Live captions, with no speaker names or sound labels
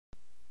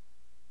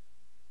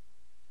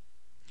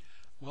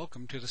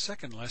Welcome to the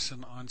second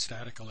lesson on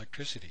static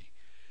electricity.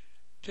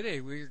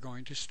 Today we are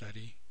going to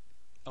study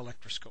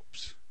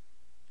electroscopes.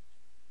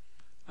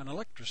 An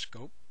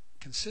electroscope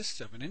consists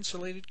of an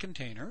insulated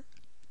container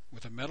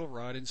with a metal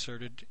rod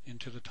inserted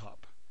into the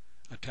top.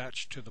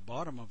 Attached to the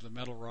bottom of the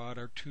metal rod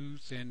are two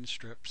thin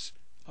strips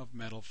of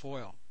metal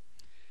foil.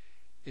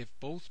 If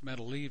both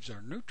metal leaves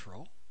are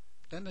neutral,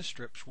 then the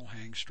strips will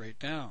hang straight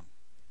down,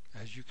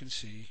 as you can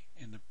see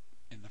in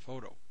the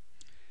photo.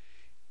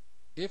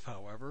 If,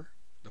 however,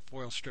 the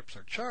foil strips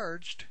are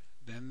charged,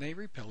 then they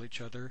repel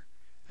each other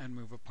and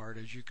move apart,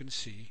 as you can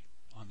see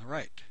on the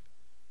right.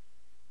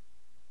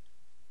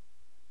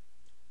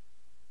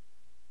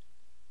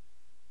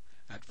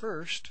 At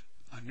first,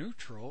 a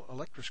neutral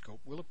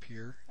electroscope will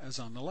appear as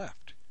on the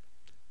left,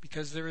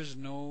 because there is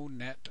no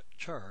net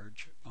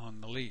charge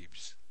on the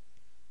leaves.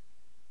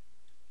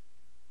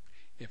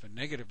 If a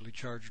negatively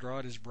charged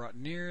rod is brought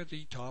near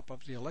the top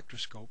of the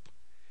electroscope,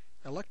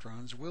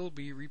 electrons will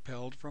be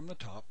repelled from the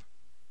top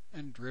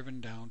and driven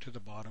down to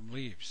the bottom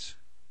leaves.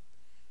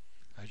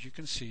 As you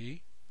can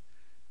see,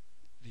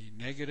 the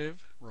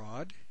negative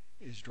rod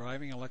is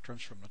driving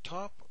electrons from the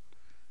top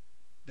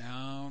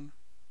down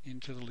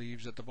into the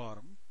leaves at the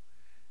bottom,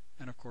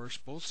 and of course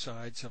both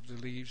sides of the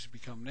leaves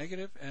become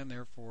negative and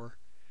therefore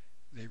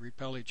they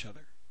repel each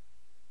other.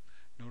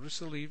 Notice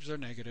the leaves are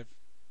negative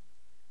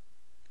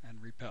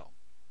and repel.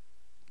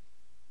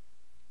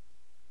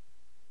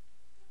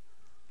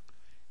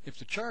 If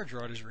the charge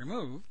rod is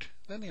removed,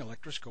 then the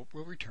electroscope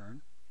will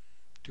return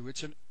to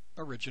its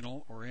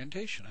original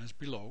orientation as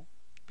below,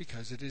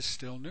 because it is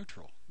still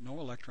neutral.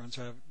 No electrons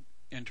have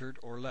entered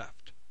or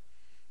left.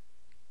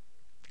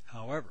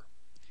 However,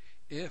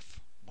 if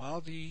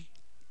while the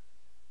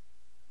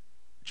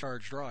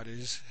charged rod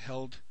is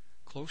held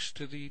close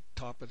to the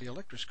top of the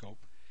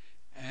electroscope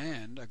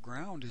and a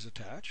ground is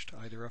attached,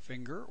 either a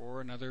finger or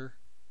another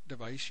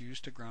device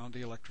used to ground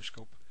the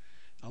electroscope,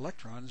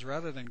 electrons,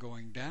 rather than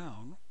going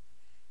down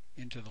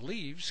into the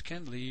leaves,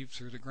 can leave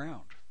through the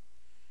ground,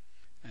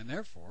 and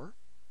therefore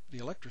the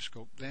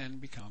electroscope then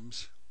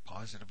becomes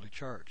positively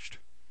charged.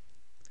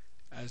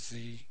 As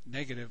the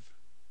negative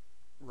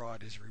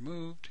rod is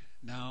removed,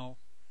 now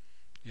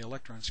the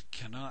electrons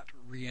cannot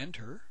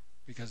re-enter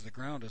because the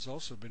ground has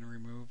also been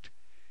removed.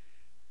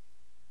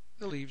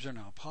 The leaves are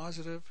now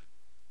positive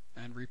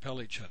and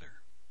repel each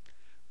other.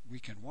 We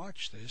can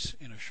watch this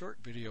in a short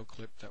video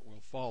clip that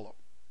will follow.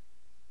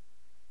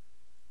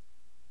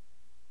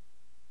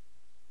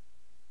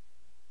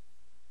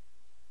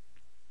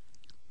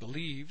 The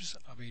leaves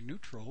of a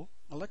neutral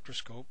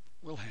electroscope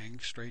will hang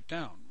straight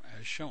down,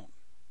 as shown.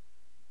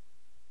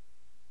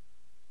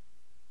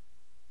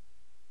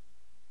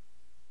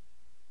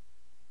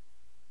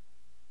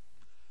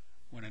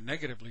 When a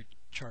negatively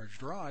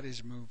charged rod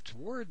is moved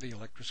toward the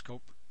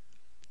electroscope,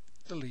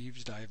 the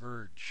leaves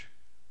diverge.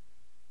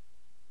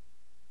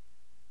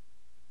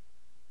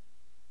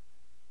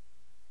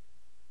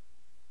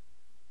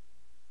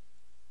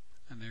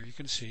 And there you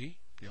can see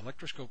the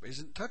electroscope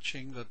isn't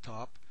touching the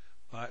top,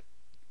 but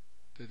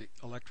the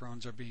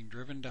electrons are being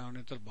driven down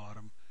into the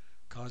bottom,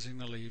 causing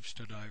the leaves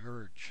to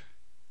diverge.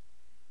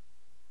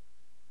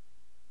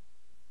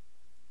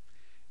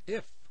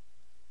 If,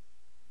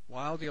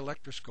 while the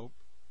electroscope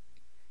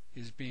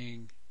is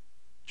being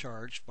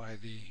charged by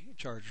the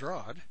charged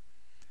rod,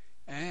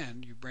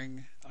 and you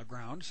bring a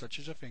ground, such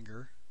as a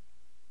finger,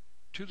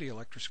 to the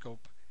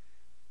electroscope,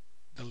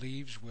 the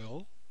leaves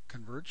will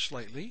converge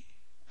slightly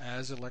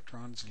as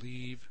electrons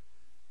leave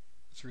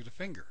through the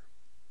finger.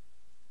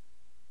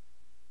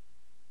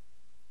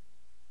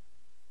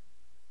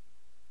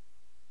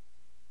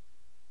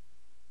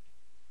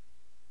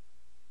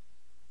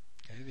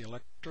 The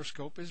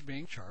electroscope is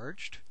being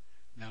charged.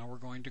 Now we're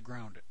going to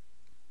ground it.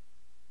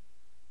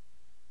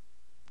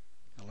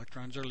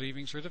 Electrons are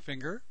leaving through the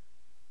finger,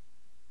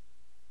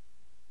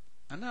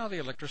 and now the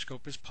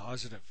electroscope is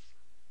positive.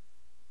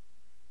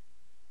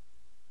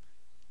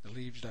 The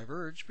leaves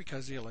diverge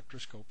because the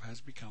electroscope has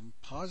become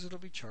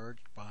positively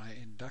charged by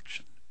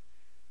induction.